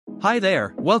Hi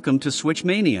there, welcome to Switch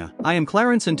Mania. I am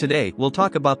Clarence and today we'll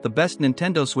talk about the best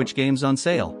Nintendo Switch games on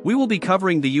sale. We will be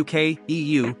covering the UK,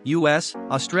 EU, US,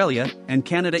 Australia, and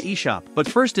Canada eShop. But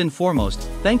first and foremost,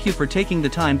 thank you for taking the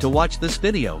time to watch this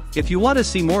video. If you want to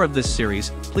see more of this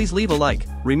series, please leave a like.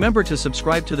 Remember to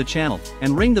subscribe to the channel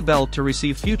and ring the bell to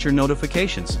receive future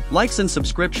notifications. Likes and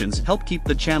subscriptions help keep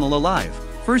the channel alive.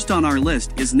 First on our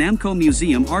list is NAMCO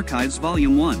Museum Archives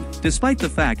Volume 1. Despite the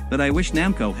fact that I wish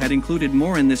NAMCO had included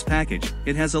more in this package,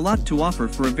 it has a lot to offer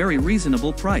for a very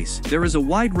reasonable price. There is a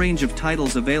wide range of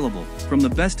titles available, from the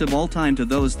best of all time to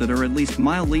those that are at least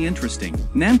mildly interesting.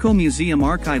 NAMCO Museum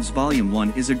Archives Volume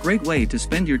 1 is a great way to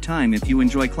spend your time if you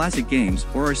enjoy classic games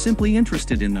or are simply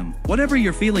interested in them. Whatever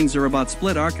your feelings are about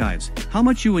split archives, how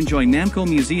much you enjoy NAMCO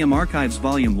Museum Archives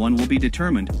Volume 1 will be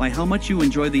determined by how much you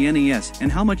enjoy the NES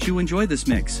and how much you enjoy this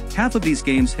mix. Half of these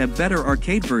games have better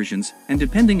arcade versions, and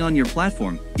depending on your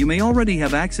platform, you may already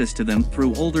have access to them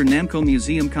through older NAMCO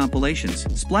Museum compilations.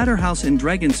 Splatterhouse and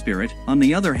Dragon Spirit, on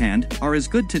the other hand, are as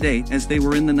good today as they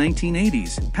were in the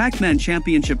 1980s. PAC-MAN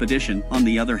Championship Edition, on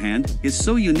the other hand, is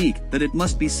so unique that it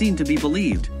must be seen to be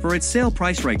believed. For its sale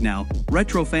price right now,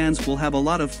 retro fans will have a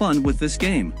lot of fun with this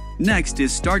game. Next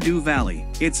is Stardew Valley.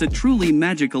 It's a truly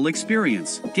magical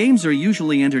experience. Games are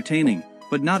usually entertaining,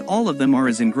 but not all of them are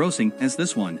as engrossing as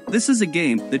this one. This is a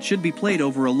game that should be played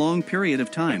over a long period of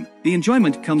time. The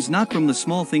enjoyment comes not from the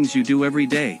small things you do every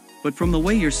day, but from the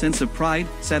way your sense of pride,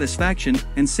 satisfaction,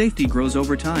 and safety grows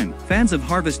over time. Fans of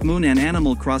Harvest Moon and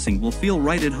Animal Crossing will feel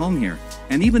right at home here,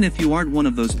 and even if you aren't one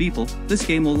of those people, this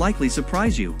game will likely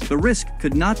surprise you. The risk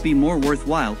could not be more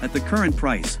worthwhile at the current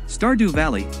price. Stardew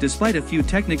Valley, despite a few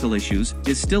technical issues,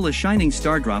 is still a shining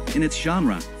stardrop in its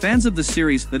genre. Fans of the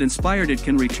series that inspired it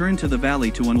can return to the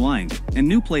valley to unwind, and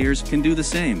new players can do the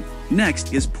same.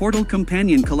 Next is Portal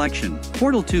Companion Collection.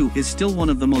 Portal 2 is still one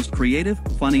of the most creative,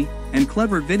 funny, and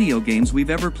clever video games we've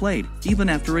ever played, even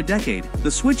after a decade.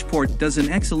 The Switch port does an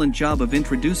excellent job of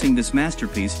introducing this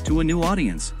masterpiece to a new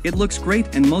audience. It looks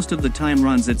great and most of the time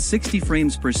runs at 60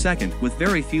 frames per second with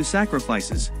very few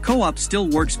sacrifices. Co-op still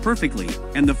works perfectly,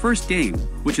 and the first game,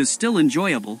 which is still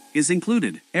enjoyable, is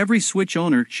included. Every Switch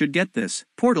owner should get this.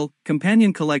 Portal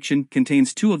Companion Collection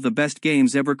contains two of the best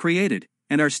games ever created,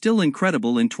 and are still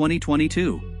incredible in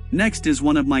 2022. Next is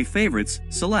one of my favorites,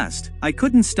 Celeste. I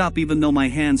couldn't stop even though my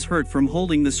hands hurt from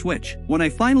holding the Switch. When I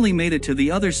finally made it to the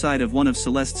other side of one of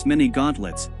Celeste's many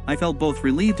gauntlets, I felt both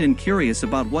relieved and curious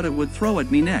about what it would throw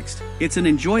at me next. It's an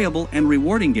enjoyable and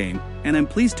rewarding game, and I'm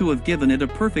pleased to have given it a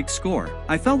perfect score.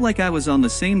 I felt like I was on the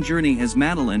same journey as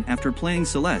Madeline after playing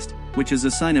Celeste, which is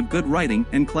a sign of good writing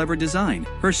and clever design.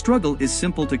 Her struggle is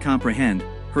simple to comprehend,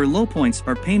 her low points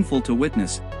are painful to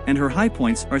witness, and her high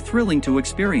points are thrilling to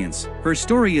experience. Her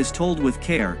story is told with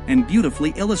care and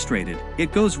beautifully illustrated.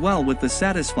 It goes well with the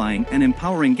satisfying and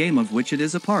empowering game of which it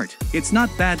is a part. It's not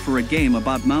bad for a game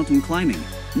about mountain climbing.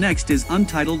 Next is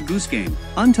Untitled Goose Game.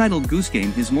 Untitled Goose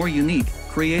Game is more unique,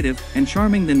 creative, and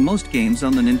charming than most games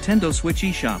on the Nintendo Switch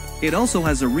eShop. It also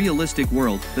has a realistic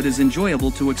world that is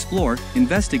enjoyable to explore,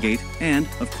 investigate, and,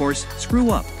 of course, screw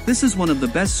up. This is one of the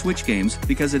best Switch games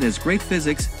because it has great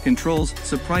physics, controls,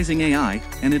 surprising AI,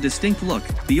 and a distinct look.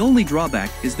 The only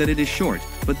drawback is that it is short,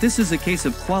 but this is a case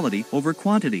of quality over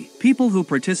quantity. People who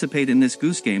participate in this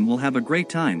Goose Game will have a great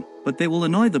time, but they will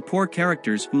annoy the poor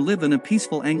characters who live in a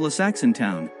peaceful Anglo-Saxon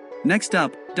town. Next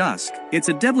up, Dusk. It's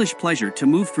a devilish pleasure to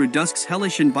move through Dusk's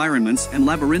hellish environments and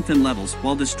labyrinthine levels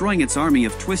while destroying its army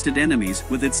of twisted enemies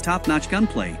with its top-notch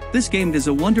gunplay. This game is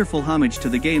a wonderful homage to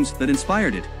the games that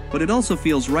inspired it, but it also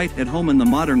feels right at home in the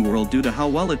modern world due to how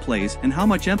well it plays and how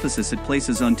much emphasis it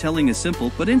places on telling a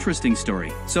simple but interesting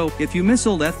story. So, if you miss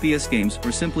old FPS games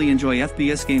or simply enjoy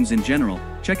FPS games in general,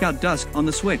 check out Dusk on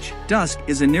the Switch. Dusk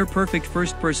is a near-perfect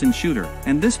first-person shooter,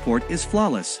 and this port is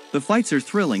flawless. The fights are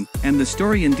thrilling, and the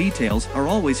story and details are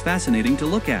always fascinating to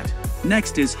look at.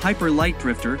 Next is Hyper Light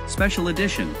Drifter Special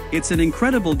Edition. It's an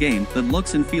incredible game that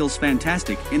looks and feels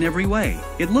fantastic in every way.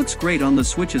 It looks great on the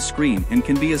Switch's screen and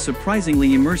can be a surprisingly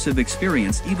immersive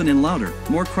experience even in louder,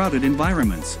 more crowded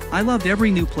environments. I loved every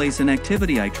new place and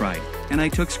activity I tried, and I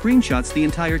took screenshots the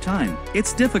entire time.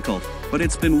 It's difficult, but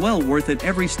it's been well worth it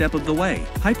every step of the way.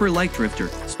 Hyper Light Drifter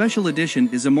Special Edition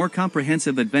is a more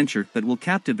comprehensive adventure that will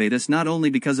captivate us not only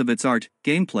because of its art,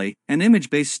 gameplay, and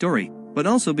image-based story, but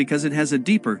also because it has a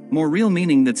deeper, more real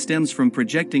meaning that stems from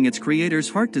projecting its creator's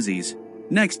heart disease.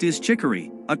 Next is Chicory,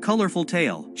 A Colorful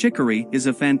Tale. Chicory is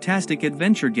a fantastic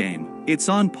adventure game. It's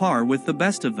on par with the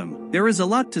best of them. There is a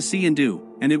lot to see and do,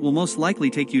 and it will most likely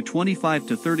take you 25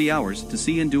 to 30 hours to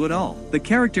see and do it all. The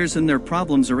characters and their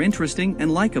problems are interesting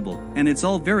and likable, and it's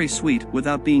all very sweet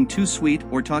without being too sweet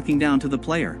or talking down to the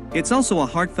player. It's also a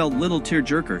heartfelt little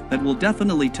tearjerker that will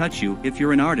definitely touch you if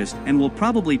you're an artist and will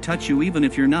probably touch you even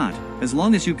if you're not, as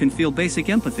long as you can feel basic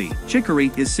empathy.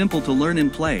 Chicory is simple to learn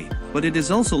and play, but it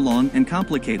is also long and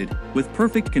complicated, with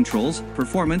perfect controls,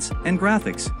 performance, and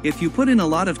graphics. If you put in a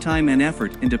lot of time and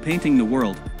effort into painting the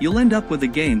world, you'll end up with a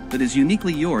game that is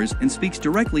uniquely yours and speaks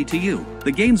directly to you.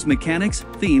 The game's mechanics,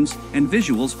 themes, and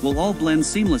visuals will all blend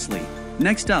seamlessly.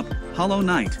 Next up, Hollow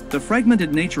Knight. The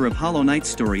fragmented nature of Hollow Knight's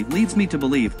story leads me to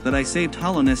believe that I saved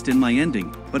Hollowness in my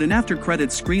ending, but an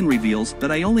after-credits screen reveals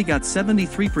that I only got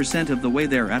 73% of the way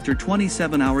there after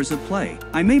 27 hours of play.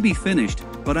 I may be finished,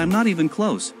 but I'm not even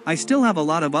close. I still have a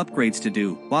lot of upgrades to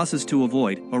do, bosses to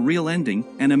avoid, a real ending,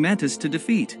 and a mantis to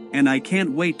defeat, and I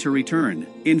can't wait to return.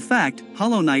 In fact,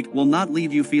 Hollow Knight will not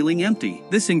leave you feeling empty.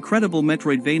 This incredible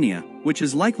Metroidvania, which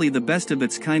is likely the best of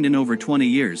its kind in over 20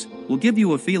 years, will give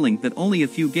you a feeling that only a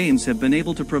few games have been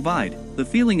able to provide, the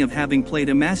feeling of having played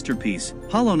a masterpiece.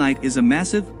 Hollow Knight is a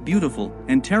massive, beautiful,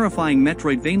 and terrifying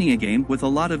Metroidvania game with a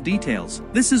lot of details.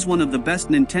 This is one of the best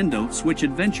Nintendo Switch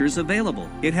adventures available.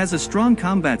 It has a strong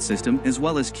combat system as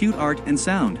well as cute art and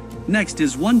sound. Next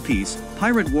is One Piece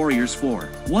Pirate Warriors 4.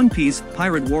 One Piece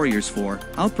Pirate Warriors 4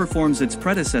 outperforms its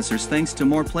predecessors thanks to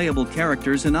more playable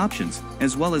characters and options,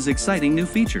 as well as exciting new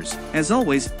features. As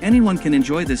always, anyone can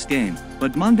enjoy this game,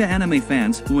 but manga anime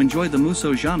fans who enjoy the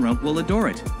Musou genre will adore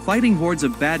it. Fighting hordes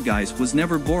of bad guys was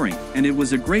never boring, and it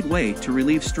was a great way to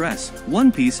relieve stress.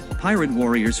 One Piece Pirate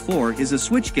Warriors 4 is a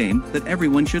Switch game that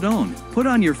everyone should own. Put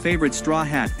on your favorite straw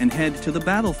hat and head to the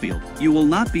battlefield. You will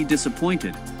not be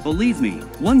disappointed. Believe me,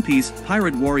 One Piece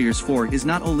Pirate Warriors 4 is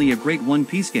not only a great One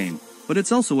Piece game, but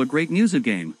it's also a great music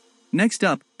game. Next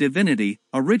up, Divinity,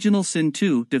 Original Sin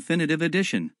 2 Definitive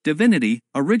Edition. Divinity,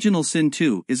 Original Sin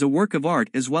 2 is a work of art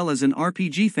as well as an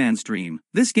RPG fan's dream.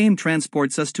 This game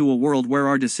transports us to a world where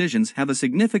our decisions have a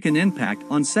significant impact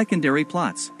on secondary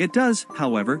plots. It does,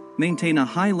 however, maintain a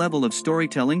high level of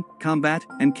storytelling, combat,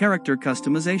 and character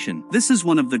customization. This is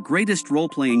one of the greatest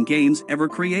role-playing games ever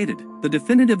created. The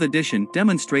Definitive Edition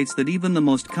demonstrates that even the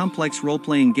most complex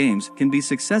role-playing games can be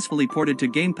successfully ported to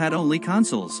gamepad-only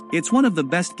consoles. It's one of the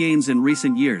best games in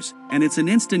recent years, and it's an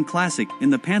instant classic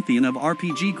in the pantheon of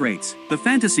RPG greats. The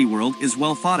fantasy world is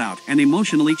well thought out and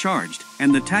emotionally charged,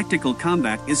 and the tactical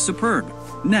combat is superb.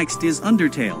 Next is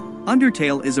Undertale.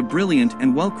 Undertale is a brilliant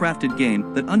and well-crafted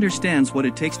game that understands what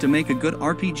it takes to make a good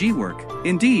RPG work.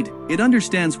 Indeed, it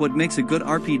understands what makes a good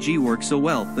RPG work so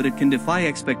well that it can defy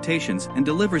expectations and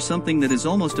deliver something that is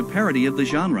almost a parody of the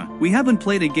genre. We haven't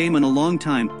played a game in a long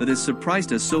time that has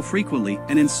surprised us so frequently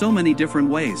and in so many different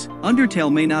ways.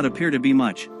 Undertale may not appear to be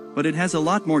much, but it has a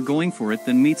lot more going for it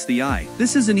than meets the eye.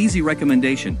 This is an easy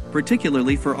recommendation,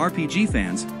 particularly for RPG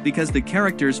fans, because the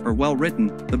characters are well written,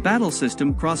 the battle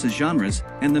system crosses genres,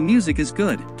 and the music is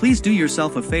good. Please do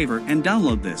yourself a favor and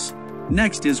download this.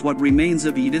 Next is What Remains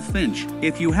of Edith Finch.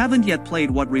 If you haven't yet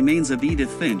played What Remains of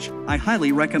Edith Finch, I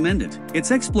highly recommend it.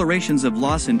 Its explorations of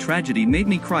loss and tragedy made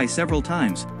me cry several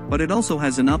times, but it also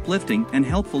has an uplifting and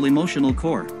helpful emotional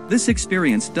core. This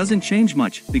experience doesn't change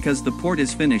much because the port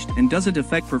is finished and doesn't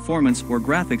affect performance or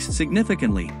graphics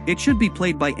significantly. It should be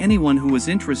played by anyone who is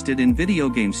interested in video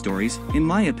game stories, in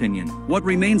my opinion. What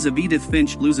Remains of Edith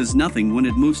Finch loses nothing when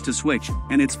it moves to Switch,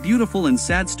 and its beautiful and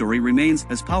sad story remains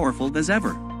as powerful as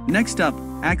ever. Next up,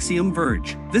 Axiom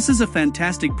Verge. This is a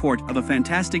fantastic port of a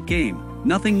fantastic game.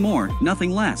 Nothing more,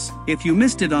 nothing less. If you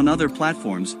missed it on other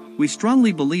platforms, we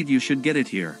strongly believe you should get it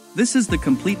here. This is the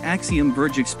complete Axiom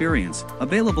Verge experience,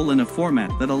 available in a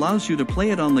format that allows you to play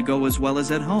it on the go as well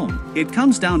as at home. It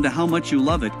comes down to how much you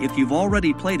love it if you've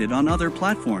already played it on other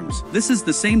platforms. This is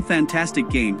the same fantastic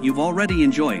game you've already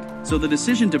enjoyed, so the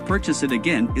decision to purchase it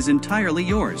again is entirely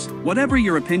yours. Whatever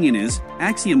your opinion is,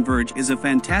 Axiom Verge is a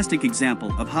fantastic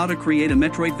example of how to create a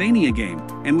Metroidvania game,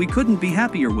 and we couldn't be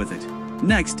happier with it.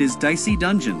 Next is Dicey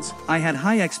Dungeons. I had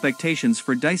high expectations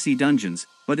for Dicey Dungeons,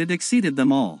 but it exceeded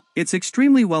them all. It's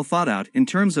extremely well thought out in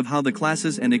terms of how the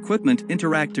classes and equipment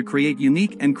interact to create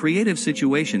unique and creative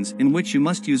situations in which you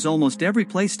must use almost every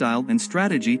playstyle and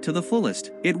strategy to the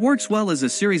fullest. It works well as a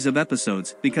series of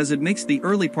episodes because it makes the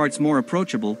early parts more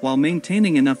approachable while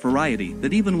maintaining enough variety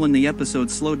that even when the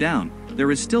episodes slow down,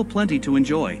 there is still plenty to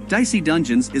enjoy. Dicey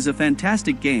Dungeons is a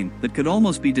fantastic game that could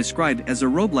almost be described as a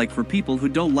roguelike for people who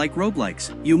don't like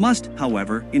roguelikes. You must,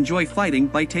 however, enjoy fighting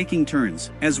by taking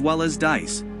turns, as well as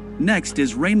dice. Next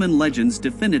is Rayman Legends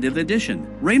Definitive Edition.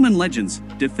 Rayman Legends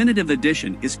Definitive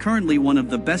Edition is currently one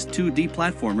of the best 2D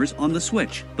platformers on the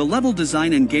Switch. The level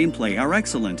design and gameplay are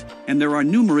excellent, and there are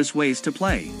numerous ways to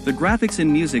play. The graphics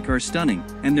and music are stunning,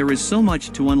 and there is so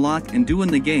much to unlock and do in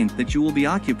the game that you will be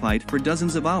occupied for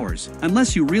dozens of hours.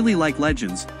 Unless you really like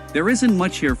Legends, there isn't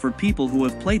much here for people who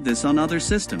have played this on other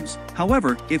systems.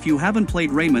 However, if you haven't played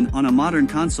Rayman on a modern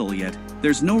console yet,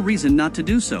 there's no reason not to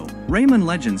do so. Rayman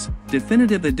Legends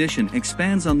Definitive Edition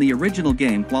expands on the original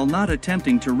game while not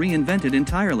attempting to reinvent it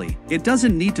entirely. It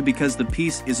doesn't need to because the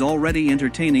piece is already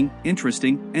entertaining,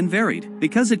 interesting, and varied.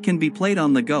 Because it can be played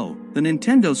on the go, the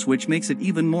Nintendo Switch makes it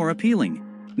even more appealing.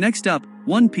 Next up,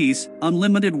 One Piece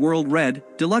Unlimited World Red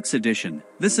Deluxe Edition.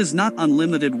 This is not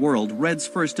Unlimited World Red's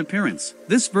first appearance.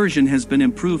 This version has been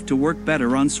improved to work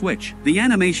better on Switch. The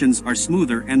animations are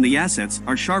smoother and the assets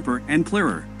are sharper and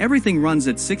clearer. Everything runs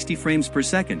at 60 frames per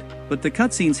second, but the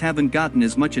cutscenes haven't gotten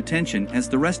as much attention as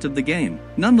the rest of the game.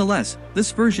 Nonetheless,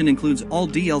 this version includes all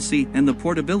DLC and the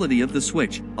portability of the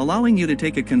Switch, allowing you to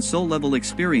take a console-level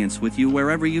experience with you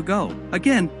wherever you go.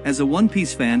 Again, as a One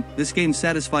Piece fan, this game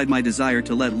satisfied my desire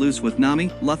to let loose with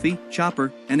Nami, Luffy,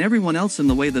 Chopper, and everyone else in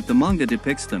the way that the manga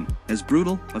depicts them, as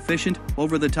brutal, efficient,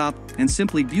 over-the-top, and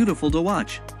simply beautiful to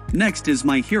watch. Next is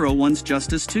My Hero 1's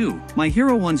Justice 2. My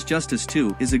Hero 1's Justice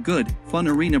 2 is a good, fun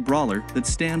arena brawler that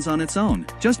stands on its own.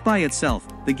 Just by itself,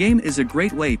 the game is a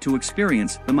great way to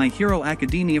experience the My Hero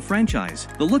Academia franchise.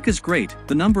 The look is great,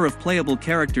 the number of playable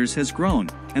characters has grown,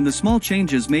 and the small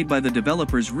changes made by the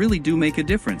developers really do make a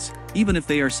difference, even if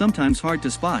they are sometimes hard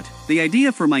to spot. The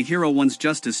idea for My Hero 1's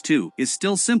Justice 2 is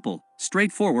still simple,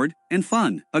 straightforward, and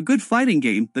fun. A good fighting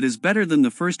game that is better than the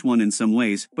first one in some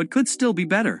ways, but could still be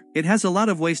better. It has a lot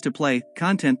of ways to play,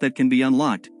 content that can be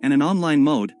unlocked, and an online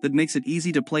mode that makes it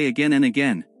easy to play again and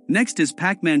again. Next is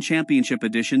PAC-MAN Championship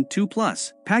Edition 2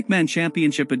 Plus. PAC-MAN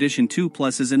Championship Edition 2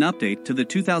 Plus is an update to the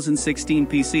 2016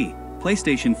 PC,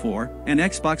 PlayStation 4, and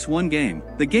Xbox One game.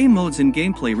 The game modes and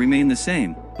gameplay remain the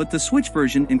same, but the Switch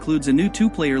version includes a new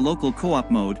 2-player local co-op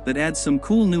mode that adds some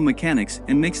cool new mechanics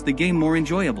and makes the game more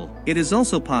enjoyable. It is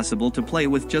also possible to play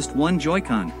with just one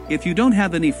Joy-Con. If you don't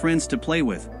have any friends to play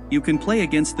with, you can play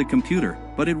against the computer,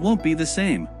 but it won't be the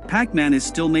same. Pac-Man is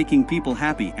still making people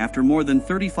happy after more than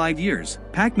 35 years.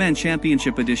 Pac-Man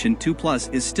Championship Edition 2 Plus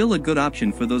is still a good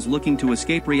option for those looking to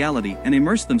escape reality and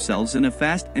immerse themselves in a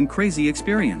fast and crazy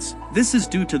experience. This is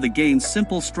due to the game's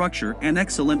simple structure and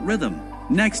excellent rhythm.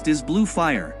 Next is Blue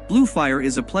Fire. Blue Fire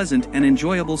is a pleasant and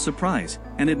enjoyable surprise,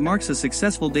 and it marks a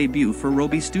successful debut for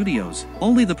Robi Studios.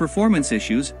 Only the performance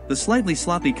issues, the slightly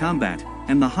sloppy combat,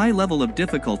 and the high level of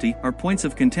difficulty are points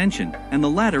of contention, and the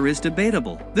latter is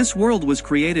debatable. This world was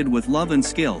created with love and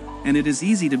skill, and it is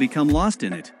easy to become lost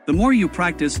in it. The more you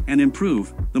practice and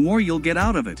improve, the more you'll get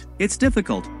out of it. It's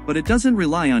difficult, but it doesn't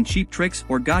rely on cheap tricks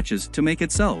or gotchas to make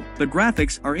it so. The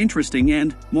graphics are interesting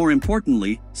and, more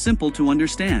importantly, simple to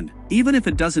understand. Even if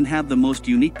it doesn't have the most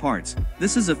unique parts,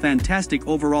 this is a fantastic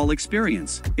overall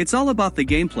experience. It's all about the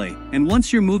gameplay, and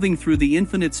once you're moving through the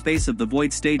infinite space of the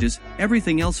void stages,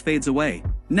 everything else fades away.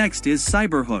 Next is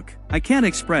Cyberhook. I can't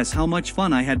express how much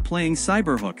fun I had playing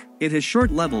Cyberhook. It has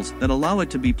short levels that allow it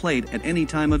to be played at any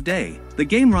time of day. The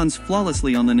game runs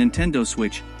flawlessly on the Nintendo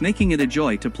Switch, making it a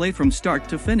joy to play from start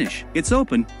to finish. Its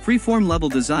open, free-form level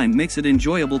design makes it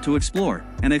enjoyable to explore,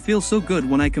 and I feel so good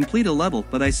when I complete a level,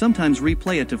 but I sometimes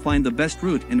replay it to find the best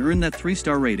route and earn that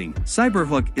 3-star rating.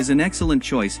 Cyberhook is an excellent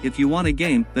choice if you want a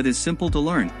game that is simple to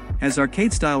learn, has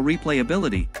arcade-style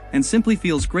replayability, and simply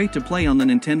feels great to play on the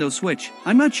Nintendo Switch.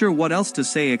 I'm not sure what else to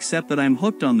say except that I'm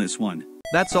hooked on this one.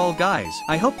 That's all guys.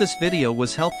 I hope this video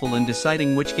was helpful in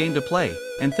deciding which game to play,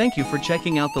 and thank you for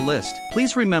checking out the list.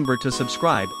 Please remember to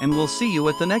subscribe and we'll see you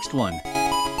at the next one.